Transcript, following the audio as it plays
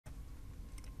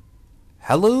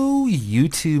Hello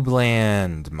YouTube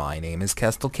land, my name is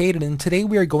KestalKayden and today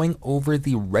we are going over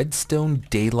the Redstone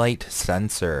Daylight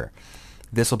Sensor.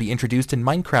 This will be introduced in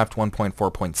Minecraft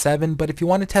 1.4.7, but if you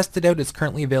want to test it out, it's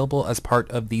currently available as part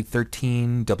of the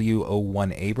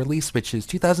 13W01A release, which is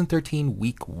 2013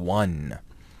 week 1.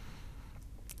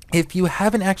 If you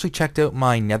haven't actually checked out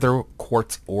my Nether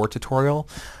Quartz ore tutorial,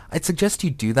 I'd suggest you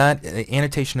do that. The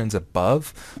annotation is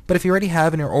above, but if you already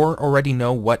have or already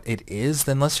know what it is,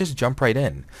 then let's just jump right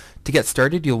in. To get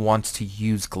started, you'll want to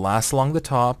use glass along the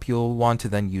top, you'll want to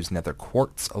then use Nether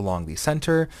Quartz along the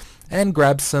center, and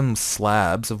grab some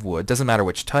slabs of wood, doesn't matter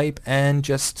which type, and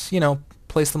just,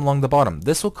 place them along the bottom.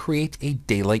 This will create a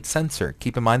daylight sensor.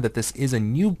 Keep in mind that this is a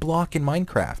new block in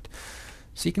Minecraft,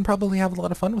 so you can probably have a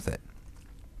lot of fun with it.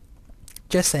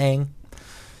 Just saying.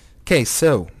 Okay,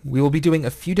 so we will be doing a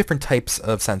few different types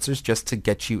of sensors just to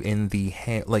get you in the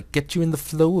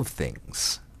flow of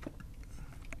things.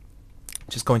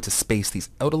 Just going to space these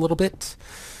out a little bit.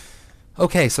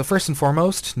 Okay, so first and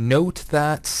foremost, note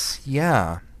that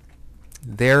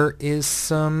there is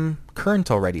some current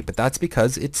already, but that's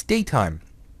because it's daytime.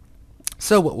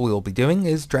 So what we'll be doing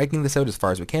is dragging this out as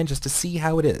far as we can just to see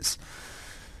how it is.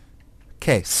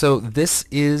 Okay, so this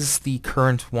is the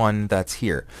current one that's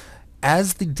here.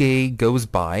 As the day goes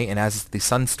by and as the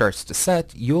sun starts to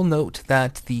set, you'll note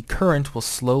that the current will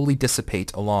slowly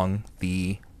dissipate along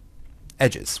the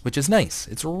edges, which is nice.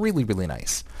 It's really, really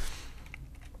nice.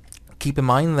 Keep in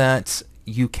mind that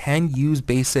you can use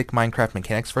basic Minecraft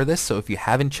mechanics for this, so if you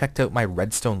haven't checked out my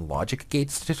redstone logic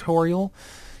gates tutorial,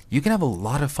 you can have a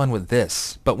lot of fun with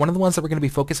this, but one of the ones that we're going to be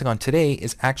focusing on today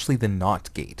is actually the NOT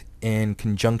gate in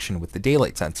conjunction with the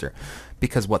daylight sensor,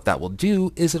 because what that will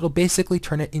do is it'll basically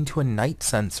turn it into a night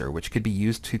sensor, which could be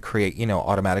used to create,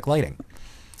 automatic lighting.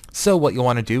 So what you'll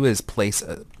want to do is place,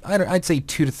 I'd say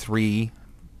 2 to 3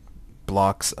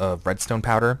 blocks of redstone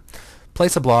powder,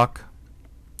 place a block,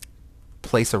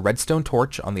 place a redstone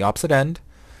torch on the opposite end,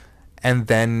 and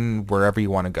then wherever you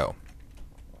want to go.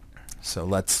 So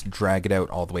let's drag it out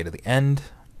all the way to the end,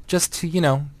 just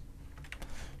to,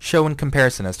 show in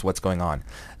comparison as to what's going on.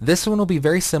 This one will be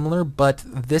very similar, but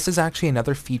this is actually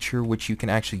another feature which you can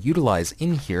actually utilize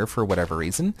in here for whatever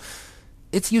reason.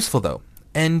 It's useful though,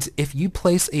 and if you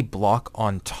place a block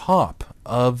on top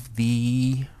of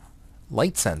the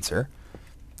light sensor,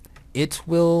 it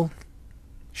will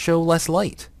show less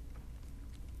light.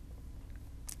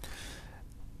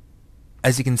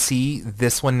 As you can see,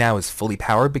 this one now is fully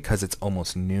powered because it's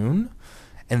almost noon.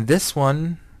 And this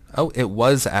one, it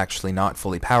was actually not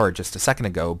fully powered just a second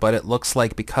ago, but it looks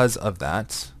like because of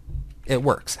that, it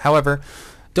works. However,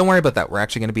 don't worry about that. We're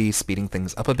actually going to be speeding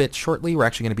things up a bit shortly. We're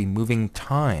actually going to be moving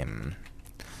time.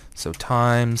 So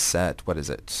time set, what is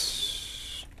it?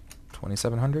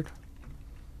 2700?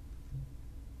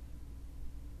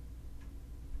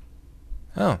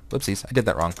 Oh, whoopsies. I did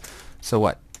that wrong. So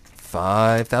what?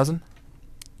 5,000?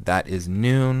 That is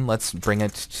noon. Let's bring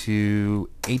it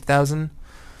to 8,000.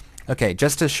 Okay,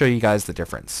 just to show you guys the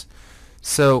difference.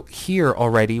 So here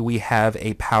already we have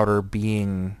a powder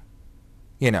being,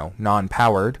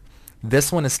 non-powered.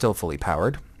 This one is still fully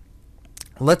powered.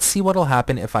 Let's see what will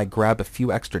happen if I grab a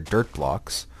few extra dirt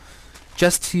blocks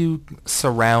just to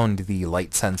surround the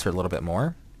light sensor a little bit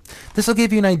more. This will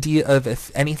give you an idea of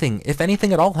if anything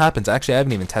at all happens. Actually, I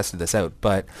haven't even tested this out,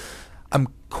 but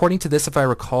according to this, if I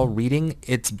recall reading,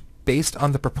 it's based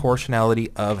on the proportionality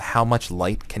of how much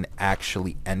light can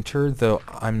actually enter, though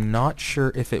I'm not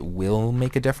sure if it will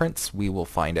make a difference. We will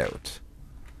find out.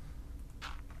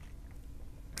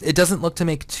 It doesn't look to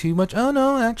make too much. Oh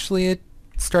no, actually it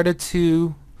started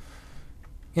to,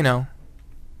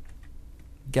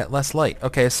 get less light.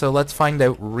 Okay, so let's find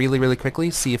out really, really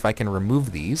quickly, see if I can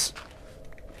remove these.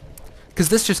 Because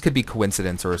this just could be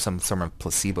coincidence or some sort of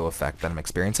placebo effect that I'm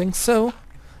experiencing. So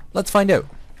let's find out.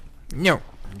 No,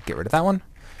 get rid of that one.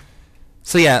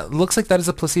 So yeah, it looks like that is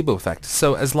a placebo effect.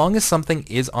 So as long as something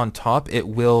is on top, it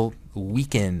will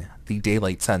weaken the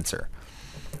daylight sensor.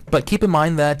 But keep in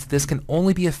mind that this can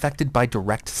only be affected by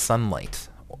direct sunlight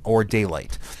or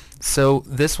daylight. So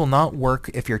this will not work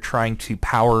if you're trying to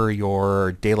power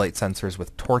your daylight sensors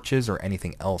with torches or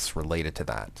anything else related to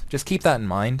that. Just keep that in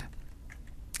mind.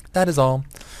 That is all.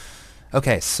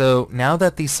 Okay, so now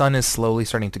that the sun is slowly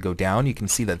starting to go down, you can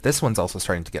see that this one's also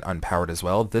starting to get unpowered as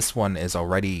well. This one is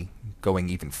already going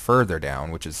even further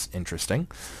down, which is interesting.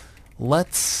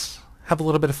 Let's have a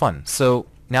little bit of fun. So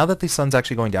now that the sun's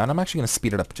actually going down, I'm actually going to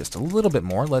speed it up just a little bit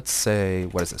more. Let's say,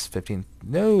 what is this, 15?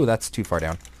 No, that's too far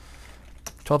down.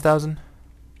 12,000?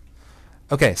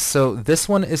 Okay, so this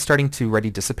one is starting to already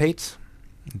dissipate.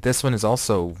 This one is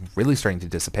also really starting to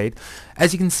dissipate.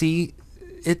 As you can see,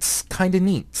 it's kind of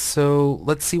neat. So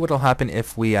let's see what will happen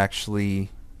if we actually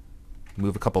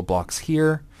move a couple blocks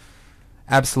here.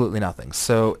 Absolutely nothing.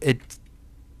 So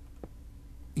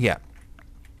yeah.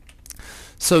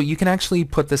 So you can actually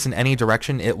put this in any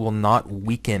direction. It will not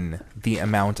weaken the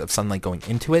amount of sunlight going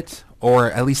into it,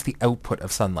 or at least the output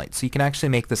of sunlight. So you can actually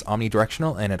make this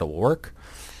omnidirectional and it'll work.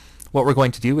 What we're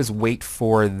going to do is wait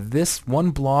for this one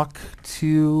block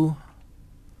to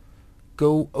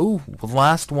go,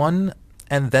 last one,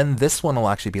 and then this one will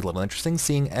actually be a little interesting,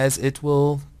 seeing as it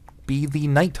will be the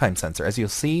nighttime sensor. As you'll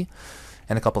see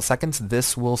in a couple seconds,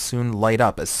 this will soon light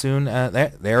up. As soon as,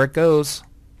 there it goes.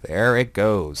 There it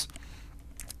goes.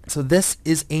 So this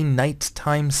is a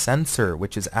nighttime sensor,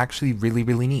 which is actually really,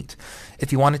 really neat.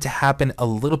 If you want it to happen a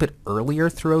little bit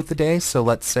earlier throughout the day, so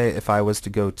let's say if I was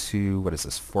to go to, what is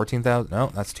this, 14,000?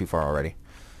 No, that's too far already.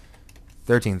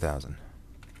 13,000.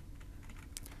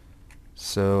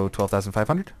 So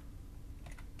 12,500?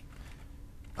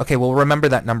 Okay, we'll remember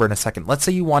that number in a second. Let's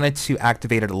say you wanted to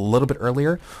activate it a little bit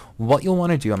earlier. What you'll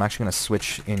want to do, I'm actually going to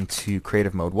switch into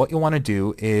creative mode. What you'll want to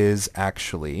do is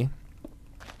actually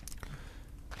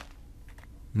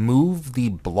move the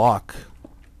block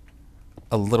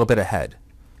a little bit ahead.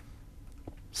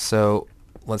 So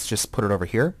let's just put it over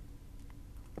here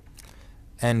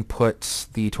and put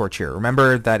the torch here.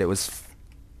 Remember that it was,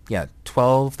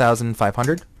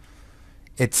 12,500.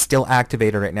 It's still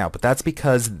activated right now, but that's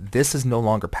because this is no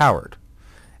longer powered.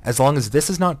 As long as this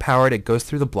is not powered, it goes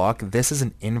through the block. This is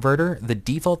an inverter. The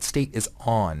default state is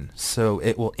on, so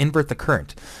it will invert the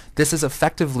current. This is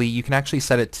effectively, you can actually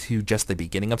set it to just the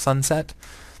beginning of sunset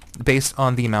based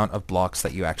on the amount of blocks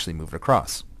that you actually move it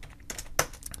across.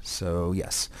 So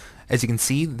yes, as you can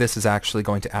see, this is actually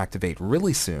going to activate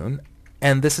really soon,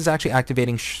 and this is actually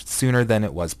activating sooner than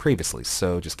it was previously,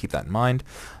 so just keep that in mind.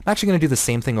 I'm actually going to do the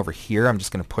same thing over here. I'm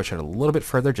just going to push it a little bit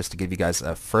further just to give you guys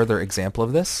a further example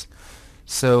of this.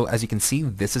 So as you can see,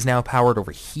 this is now powered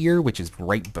over here, which is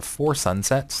right before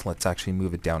sunset. Let's actually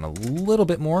move it down a little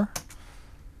bit more.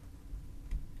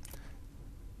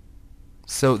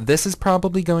 So this is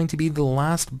probably going to be the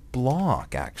last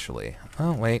block, actually.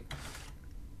 Oh, wait.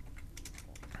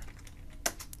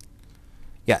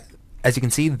 Yeah, as you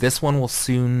can see, this one will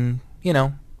soon,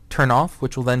 turn off,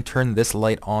 which will then turn this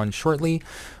light on shortly,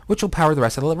 which will power the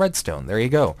rest of the redstone. There you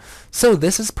go. So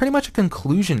this is pretty much a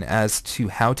conclusion as to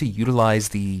how to utilize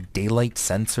the daylight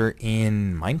sensor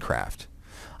in Minecraft.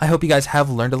 I hope you guys have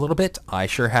learned a little bit. I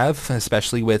sure have,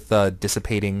 especially with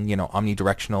dissipating,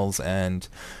 omnidirectionals and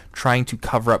trying to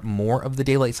cover up more of the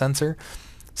daylight sensor.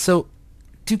 So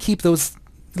do keep those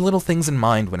little things in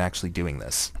mind when actually doing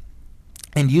this.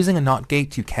 And using a NOT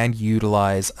gate, you can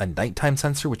utilize a nighttime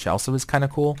sensor, which also is kind of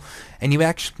cool. And you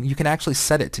can actually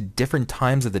set it to different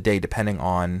times of the day depending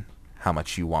on how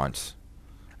much you want,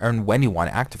 or when you want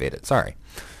to activate it, sorry.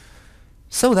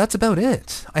 So that's about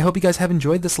it. I hope you guys have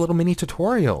enjoyed this little mini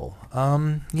tutorial.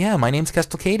 Yeah, my name's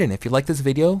KestalKayden. If you like this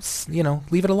video,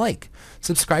 leave it a like.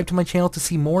 Subscribe to my channel to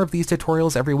see more of these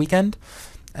tutorials every weekend.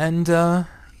 And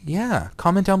yeah,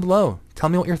 comment down below. Tell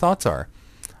me what your thoughts are.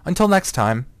 Until next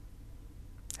time,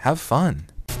 have fun.